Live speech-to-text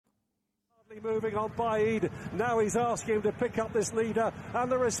Moving on Baid, now he's asking him to pick up this leader,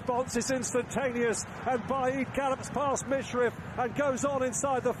 and the response is instantaneous, and Baid gallops past Mishriff and goes on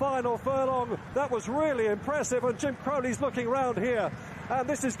inside the final furlong. That was really impressive, and Jim Crowley's looking round here, and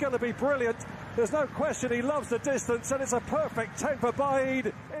this is going to be brilliant. There's no question he loves the distance, and it's a perfect 10 for Baid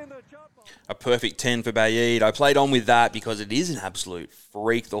in the jump. A perfect 10 for Baid. I played on with that because it is an absolute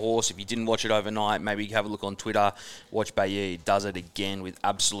freak, the horse. If you didn't watch it overnight, maybe have a look on Twitter. Watch Baid. Does it again with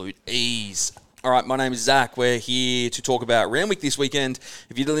absolute ease. All right, my name is Zach. We're here to talk about Randwick this weekend.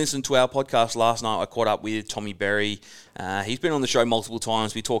 If you didn't listen to our podcast last night, I caught up with Tommy Berry. He's been on the show multiple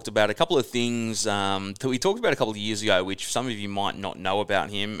times. We talked about a couple of things that we talked about a couple of years ago, which some of you might not know about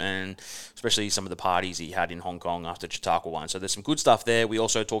him, and especially some of the parties he had in Hong Kong after Chautauqua won. So there's some good stuff there. We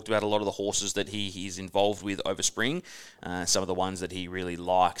also talked about a lot of the horses that he's involved with over spring, some of the ones that he really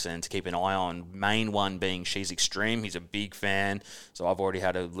likes and to keep an eye on. Main one being She's Extreme. He's a big fan, so I've already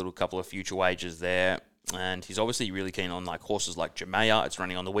had a little couple of future wagers there. And he's obviously really keen on like horses like Jamea. It's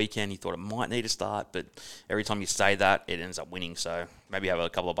running on the weekend. He thought it might need a start, but every time you say that, it ends up winning. So maybe have a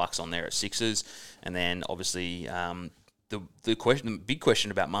couple of bucks on there at sixes. And then obviously the big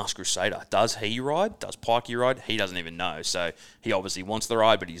question about Masked Crusader. Does he ride? Does Pikey ride? He doesn't even know. So he obviously wants the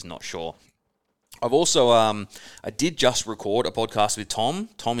ride, but he's not sure. I've also, I did just record a podcast with Tom.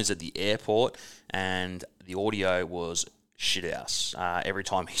 Tom is at the airport, and the audio was shithouse. Every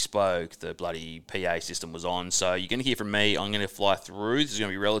time he spoke, the bloody PA system was on. So you're going to hear from me. I'm going to fly through. This is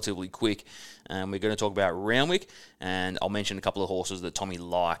going to be relatively quick. We're going to talk about Randwick, and I'll mention a couple of horses that Tommy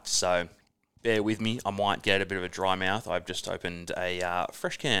liked. So bear with me. I might get a bit of a dry mouth. I've just opened a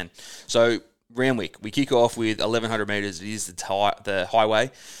fresh can. So Randwick, we kick off with 1,100 metres. It is the highway,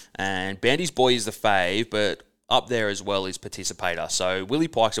 and Bandy's Boy is the fave, but up there as well is Participator. So Willie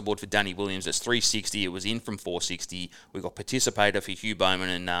Pike's aboard for Danny Williams. That's 360. It was in from 460. We've got Participator for Hugh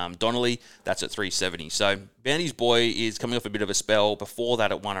Bowman and Donnelly. That's at 370. So Bandy's Boy is coming off a bit of a spell. Before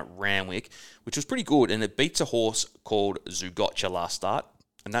that, it won at Randwick, which was pretty good. And it beats a horse called Zugotcha last start.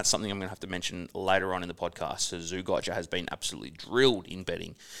 And that's something I'm going to have to mention later on in the podcast. So Zugotcha has been absolutely drilled in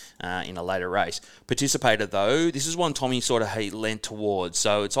betting in a later race. Participator, though, this is one Tommy sort of lent towards.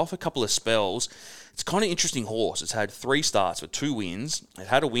 So it's off a couple of spells. It's kind of interesting horse. It's had 3 starts with 2 wins. It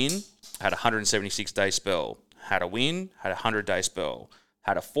had a win, had a 176-day spell. Had a win, had a 100-day spell.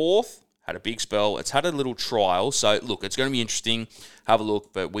 Had a 4th, had a big spell. It's had a little trial. So, look, it's going to be interesting. Have a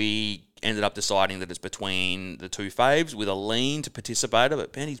look. But we ended up deciding that it's between the 2 faves with a lean to Participator.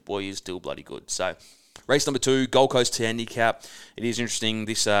 But Bandy's Boy is still bloody good. So, race number 2, Gold Coast Handicap. It is interesting.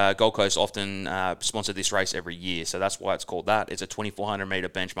 This Gold Coast often sponsor this race every year, so that's why it's called that. It's a 2,400 metre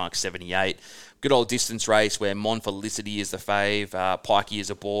benchmark 78. Good old distance race where Mon Felicity is the fave. Pikey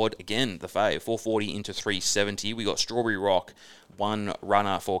is aboard. Again, the fave. 440 into 370. We got Strawberry Rock, one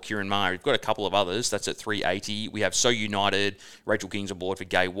runner for Kieran Maher. We've got a couple of others. That's at 380. We have So United. Rachel King's aboard for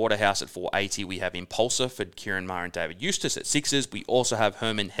Gay Waterhouse at 480. We have Impulsor for Kieran Maher and David Eustace at 6s. We also have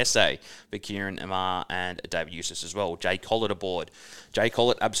Herman Hesse for Kieran Maher and David Eustace as well. Jay Collett aboard. Jay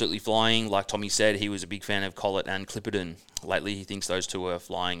Collett absolutely flying. Like Tommy said, he was a big fan of Collett and Clipperton. Lately, he thinks those two are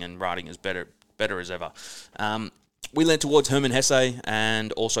flying and riding as better as ever. We lent towards Herman Hesse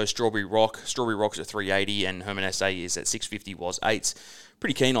and also Strawberry Rock. Strawberry Rock's at 380 and Herman Hesse is at 650, was 8s.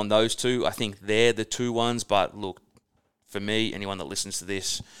 Pretty keen on those two. I think they're the 2 ones, but look, for me, anyone that listens to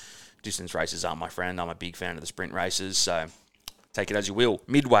this, distance races aren't my friend. I'm a big fan of the sprint races, so take it as you will.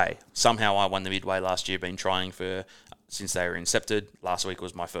 Midway. Somehow I won the Midway last year. Been trying since they were incepted. Last week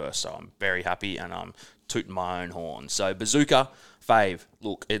was my first, so I'm very happy and I'm tooting my own horn. So Bazooka, fave.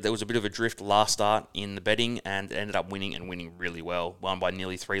 Look, there was a bit of a drift last start in the betting and ended up winning really well. Won by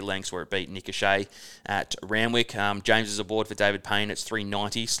nearly 3 lengths where it beat Nick O'Shea at Randwick. James is aboard for David Payne. It's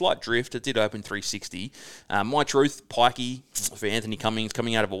 390. Slight drift. It did open 360. My Truth, Pikey for Anthony Cummings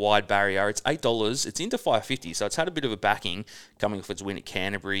coming out of a wide barrier. It's $8. It's into 550, so it's had a bit of a backing coming off its win at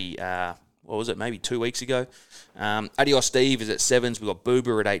Canterbury. What was it, maybe 2 weeks ago? Adios Steve is at 7s. We've got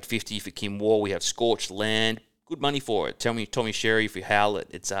Boober at 850 for Kim Wall. We have Scorched Land. Good money for it. Tell me, Tommy Sherry for Howlett.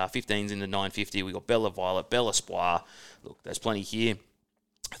 It's 15s into 950. We've got Bella Violet, Bella Espoir. Look, there's plenty here.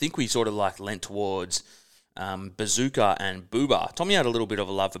 I think we sort of lent towards Bazooka and Booba. Tommy had a little bit of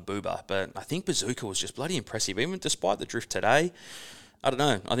a love for Booba, but I think Bazooka was just bloody impressive, even despite the drift today. I don't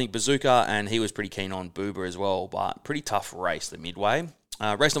know. I think Bazooka, and he was pretty keen on Booba as well, but pretty tough race, the Midway.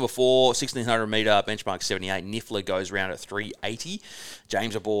 Race number 4, 1,600 metre benchmark 78. Niffler goes round at 380.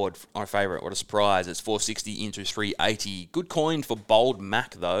 James aboard on a favourite. What a surprise. It's 460 into 380. Good coin for Bold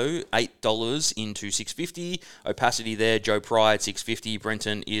Mac, though. $8 into 650. Opacity there. Joe Pride, 650.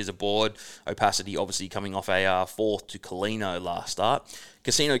 Brenton is aboard. Opacity obviously coming off a fourth to Colino last start.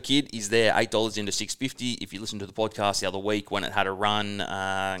 Casino Kid is there, $8 into 650. If you listen to the podcast the other week when it had a run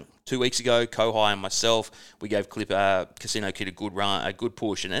 2 weeks ago, Kohai and myself, we gave Casino Kid a good run, a good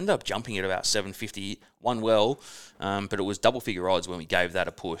push, and ended up jumping at about 750. Won well, but it was double-figure odds when we gave that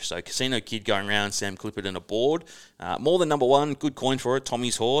a push. So Casino Kid going around, Sam Clipperton aboard. More than number one, good coin for it.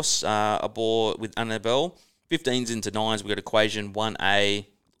 Tommy's horse aboard with Annabelle. 15s into 9s, we got Equation 1A.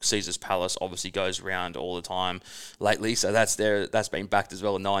 Caesar's Palace obviously goes around all the time lately, so that's been backed as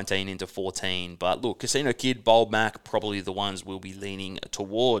well, 19 into 14. But look, Casino Kid, Bold Mac, probably the ones we'll be leaning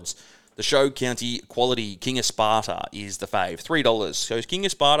towards. The Show County Quality, King of Sparta is the fave, $3. So King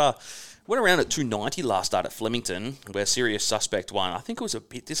of Sparta went around at 290 last start at Flemington, where Serious Suspect won. I think it was a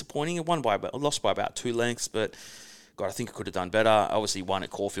bit disappointing. It lost by about 2 lengths, but God, I think it could have done better. Obviously won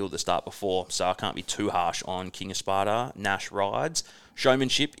at Caulfield the start before, so I can't be too harsh on King of Sparta. Nash rides.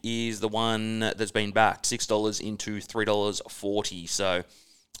 Showmanship is the one that's been backed, $6 into $3.40. So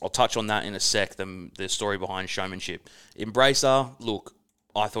I'll touch on that in a sec, the story behind Showmanship. Embracer, look,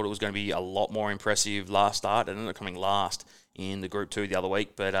 I thought it was going to be a lot more impressive last start. It ended up coming last in the Group 2 the other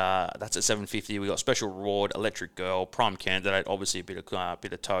week, but that's at $7.50. We got Special Reward, Electric Girl, Prime Candidate, obviously a bit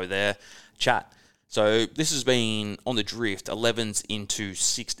of toe there. Chat. So this has been on the drift, 11s into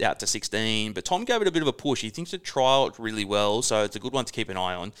 6 out to 16, but Tom gave it a bit of a push. He thinks it trialled really well, so it's a good one to keep an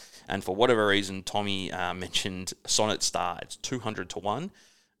eye on. And for whatever reason, Tommy mentioned Sonnet Star. It's 200 to 1.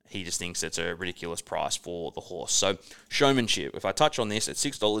 He just thinks it's a ridiculous price for the horse. So Showmanship, if I touch on this, at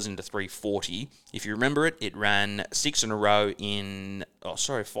 $6 into $3.40. If you remember it, it ran 4 in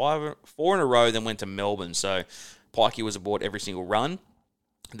a row, then went to Melbourne. So Pikey was aboard every single run.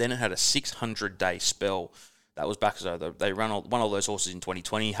 Then it had a 600-day spell. That was back, so they won all those horses in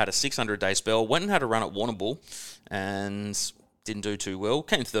 2020, had a 600-day spell, went and had a run at Warrnambool, and didn't do too well.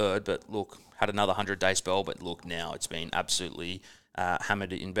 Came third, but look, had another 100-day spell, but look, now it's been absolutely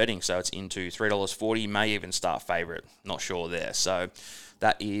hammered in betting, so it's into $3.40, may even start favourite, not sure there. So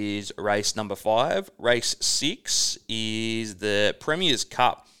that is race number 5. Race 6 is the Premier's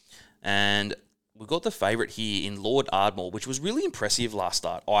Cup, and we've got the favourite here in Lord Ardmore, which was really impressive last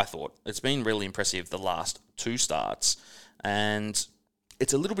start, I thought. It's been really impressive the last 2 starts. And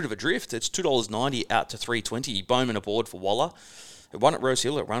it's a little bit of a drift. It's $2.90 out to $3.20. Bowman aboard for Waller. It won at Rose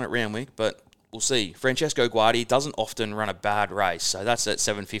Hill, it ran at Randwick, but we'll see. Francesco Guardi doesn't often run a bad race, so that's at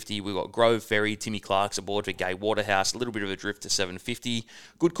 $7.50. We've got Grove Ferry, Timmy Clark's aboard for Gay Waterhouse. A little bit of a drift to $7.50.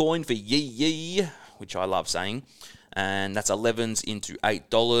 Good coin for Yee Yee, which I love saying. And that's 11s into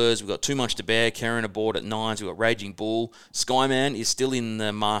 $8. We've got Too Much to Bear, Karen aboard at 9s. We've got Raging Bull. Skyman is still in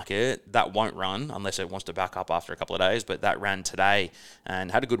the market. That won't run unless it wants to back up after a couple of days, but that ran today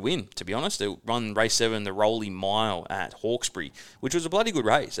and had a good win, to be honest. It run race 7, the Rolly Mile at Hawkesbury, which was a bloody good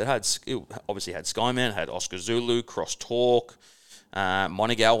race. It obviously had Skyman, it had Oscar Zulu, Cross Talk.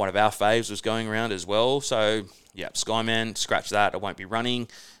 Monegal, one of our faves, was going around as well. So, yeah, Skyman, scratch that. It won't be running.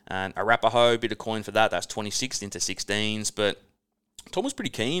 And Arapaho, bit of coin for that. That's 26 into 16s. But Tom was pretty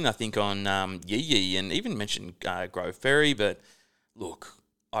keen, I think, on Yee Yee and even mentioned Grove Ferry. But look,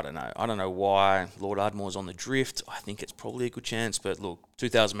 I don't know. I don't know why Lord Ardmore's on the drift. I think it's probably a good chance. But look,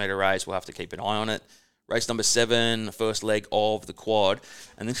 2,000-metre race, we'll have to keep an eye on it. Race number 7, first leg of the quad.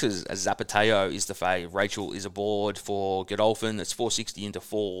 And this is Zapateo is the fave. Rachel is aboard for Godolphin. It's $4.60 into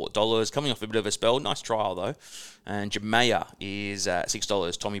 $4. Coming off a bit of a spell. Nice trial, though. And Jamea is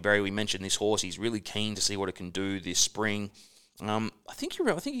 $6. Tommy Berry, we mentioned this horse. He's really keen to see what it can do this spring. I think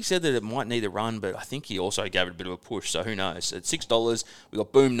he said that it might need a run, but I think he also gave it a bit of a push, so who knows. At $6, we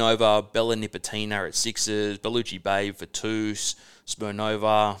got Boom Nova, Bella Nipotina at 6s, Bellucci Babe for 2s,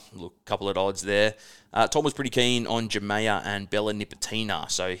 Smyrnova, look, a couple of odds there. Tom was pretty keen on Jamea and Bella Nipotina,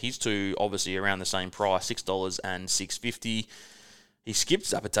 so his two obviously around the same price, $6 and $6.50. He skipped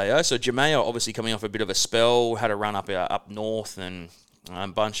Zapateo, so Jamea obviously coming off a bit of a spell, had a run up north and a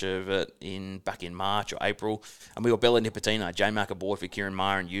bunch of it back in March or April. And we got Bella Nipotina, J-Mac aboard for Kieran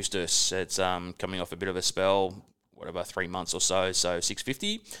Meyer and Eustace. It's coming off a bit of a spell, 3 months or so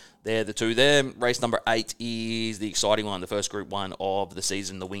 $6.50. They're the two there. Race number 8 is the exciting one, the first Group 1 of the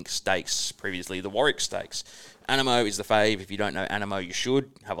season, the Wink Stakes, previously the Warwick Stakes. Animo is the fave. If you don't know Animo, you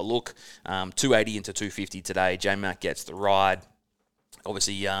should have a look. 280 into 250 today. J-Mac gets the ride.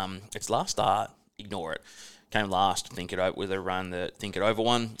 Obviously, its last start, ignore it. Came last, with a run that Think It Over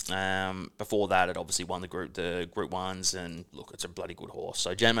won. Before that, it obviously won the Group 1s, and look, it's a bloody good horse.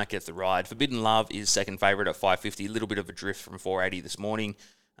 So J-Mac gets the ride. Forbidden Love is second favourite at $5.50. A little bit of a drift from $4.80 this morning.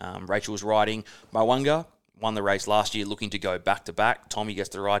 Rachel's riding. Mwanga won the race last year, looking to go back-to-back. Tommy gets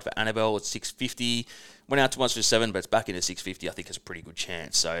the ride for Annabelle at $6.50. Went out too much for 7, but it's back into $6.50. I think it's a pretty good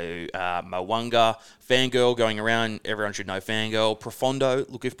chance. So Mwanga, Fangirl going around. Everyone should know Fangirl. Profondo.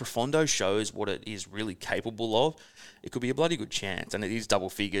 Look, if Profondo shows what it is really capable of, it could be a bloody good chance. And it is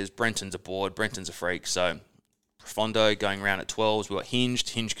double figures. Brenton's aboard. Brenton's a freak. So Profondo going around at 12s. We've got Hinged.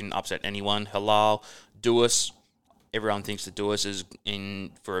 Hinged can upset anyone. Halal. Duas. Everyone thinks that Duas is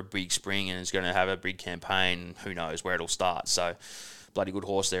in for a big spring and is going to have a big campaign. Who knows where it'll start. So bloody good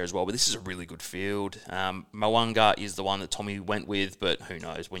horse there as well. But this is a really good field. Mwanga is the one that Tommy went with, but who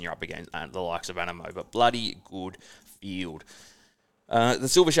knows when you're up against the likes of Animo. But bloody good field. The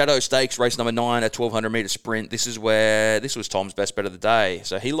Silver Shadow Stakes, race number 9, a 1,200-metre sprint. This was Tom's best bet of the day.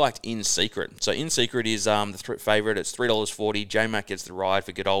 So he liked In Secret. So In Secret is the favourite. It's $3.40. J-Mac gets the ride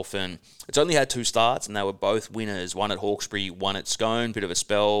for Godolphin. It's only had 2 starts, and they were both winners. One at Hawkesbury, one at Scone. Bit of a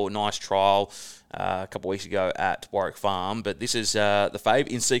spell, nice trial a couple of weeks ago at Warwick Farm. But this is the fave.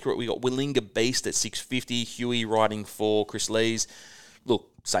 In Secret, we got Willinga Beast at $6.50. Huey riding for Chris Lees. Look,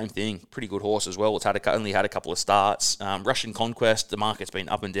 same thing. Pretty good horse as well. It's only had a couple of starts. Russian Conquest, the market's been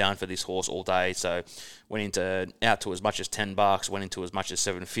up and down for this horse all day. So went out to as much as $10, went into as much as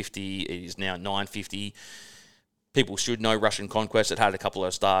 $7.50. It is now $9.50. People should know Russian Conquest. It had a couple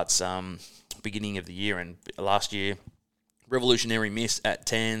of starts beginning of the year and last year. Revolutionary Miss at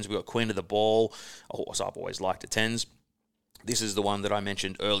 10s. We've got Queen of the Ball, a horse I've always liked at 10s. This is the one that I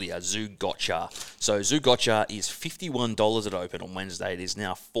mentioned earlier, Zoo Gotcha. So Zoo Gotcha is $51 at open on Wednesday. It is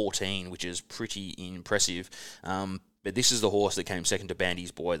now $14, which is pretty impressive. But this is the horse that came second to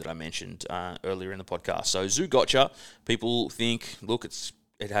Bandy's Boy that I mentioned earlier in the podcast. So Zoo Gotcha, people think, look,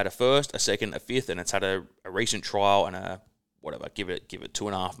 it had a first, a second, a fifth, and it's had a recent trial and a whatever, give it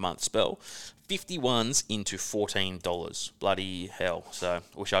 2.5 month spell. 51s into $14. Bloody hell. So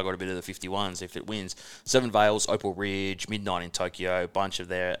I wish I got a bit of the 51s if it wins. Seven Vales, Opal Ridge, Midnight in Tokyo, bunch of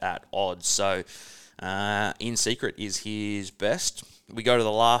there at odds. So In Secret is his best. We go to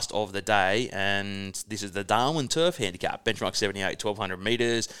the last of the day, and this is the Darwin Turf Handicap. Benchmark 78, 1,200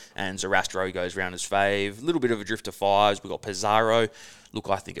 metres, and Zerastro goes round as fave. A little bit of a drift to 5s. We've got Pizarro. Look,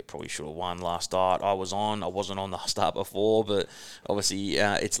 I think it probably should have won last start. I wasn't on the start before, but obviously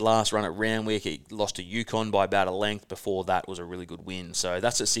its last run at Randwick, it lost to Yukon by about a length. Before that was a really good win. So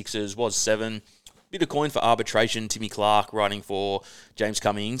that's at 6s, was 7. Bit of coin for arbitration. Timmy Clark riding for James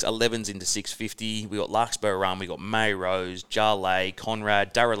Cummings. 11s into $6.50. We got Larkspur Run. We got May Rose, Jarlay,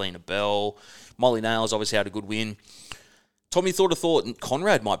 Conrad, Darrelina Bell. Molly Nails obviously had a good win. Tommy thought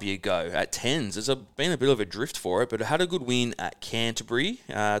Conrad might be a go at 10s. There's been a bit of a drift for it, but it had a good win at Canterbury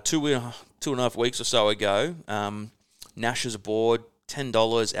 2.5 weeks or so ago. Nash is aboard,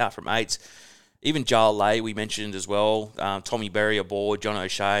 $10 out from 8s. Even Jarlay we mentioned as well. Tommy Berry aboard, John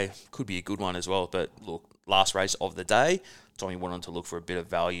O'Shea could be a good one as well. But look, last race of the day, Tommy wanted to look for a bit of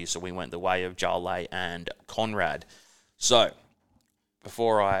value, so we went the way of Jarlay and Conrad. So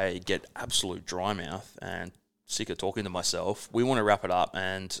before I get absolute dry mouth and sick of talking to myself, we want to wrap it up.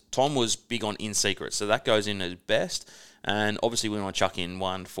 And Tom was big on In Secret, so that goes in as best. And obviously we want to chuck in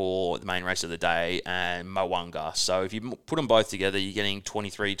one for the main race of the day and Mwanga. So if you put them both together, you're getting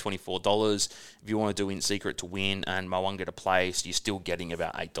 $23, $24. If you want to do In Secret to win and Mwanga to place, you're still getting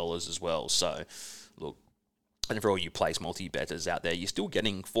about $8 as well. So look, and for all you place multi-betters out there, you're still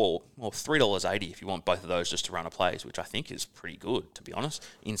getting $3.80 if you want both of those just to run a place, which I think is pretty good, to be honest.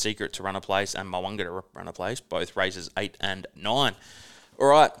 In Secret to run a place and Mwanga to run a place, both races 8 and 9. All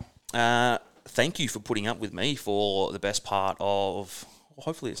right. Thank you for putting up with me for the best part of,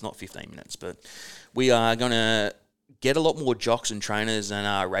 hopefully it's not 15 minutes, but we are going to get a lot more jocks and trainers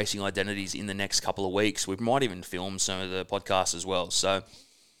and racing identities in the next couple of weeks. We might even film some of the podcasts as well. So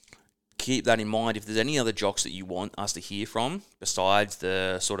keep that in mind. If there's any other jocks that you want us to hear from, besides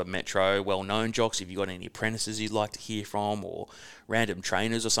the sort of metro well-known jocks, if you've got any apprentices you'd like to hear from or random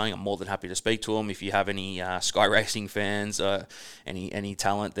trainers or something, I'm more than happy to speak to them. If you have any Sky Racing fans, any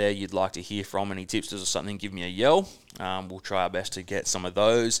talent there you'd like to hear from, any tipsters or something, give me a yell. We'll try our best to get some of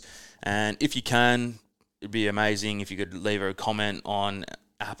those. And if you can, it'd be amazing if you could leave a comment on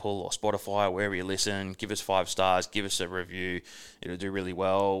Apple or Spotify or wherever you listen. Give us 5 stars, give us a review. It'll do really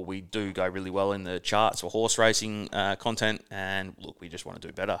well. We do go really well in the charts for horse racing content, and look, we just want to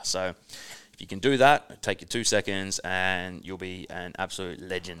do better. So if you can do that, take your 2 seconds and you'll be an absolute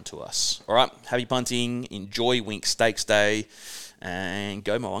legend to us. All right, happy punting, enjoy Wink Stakes Day, and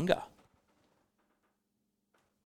go Mwanga.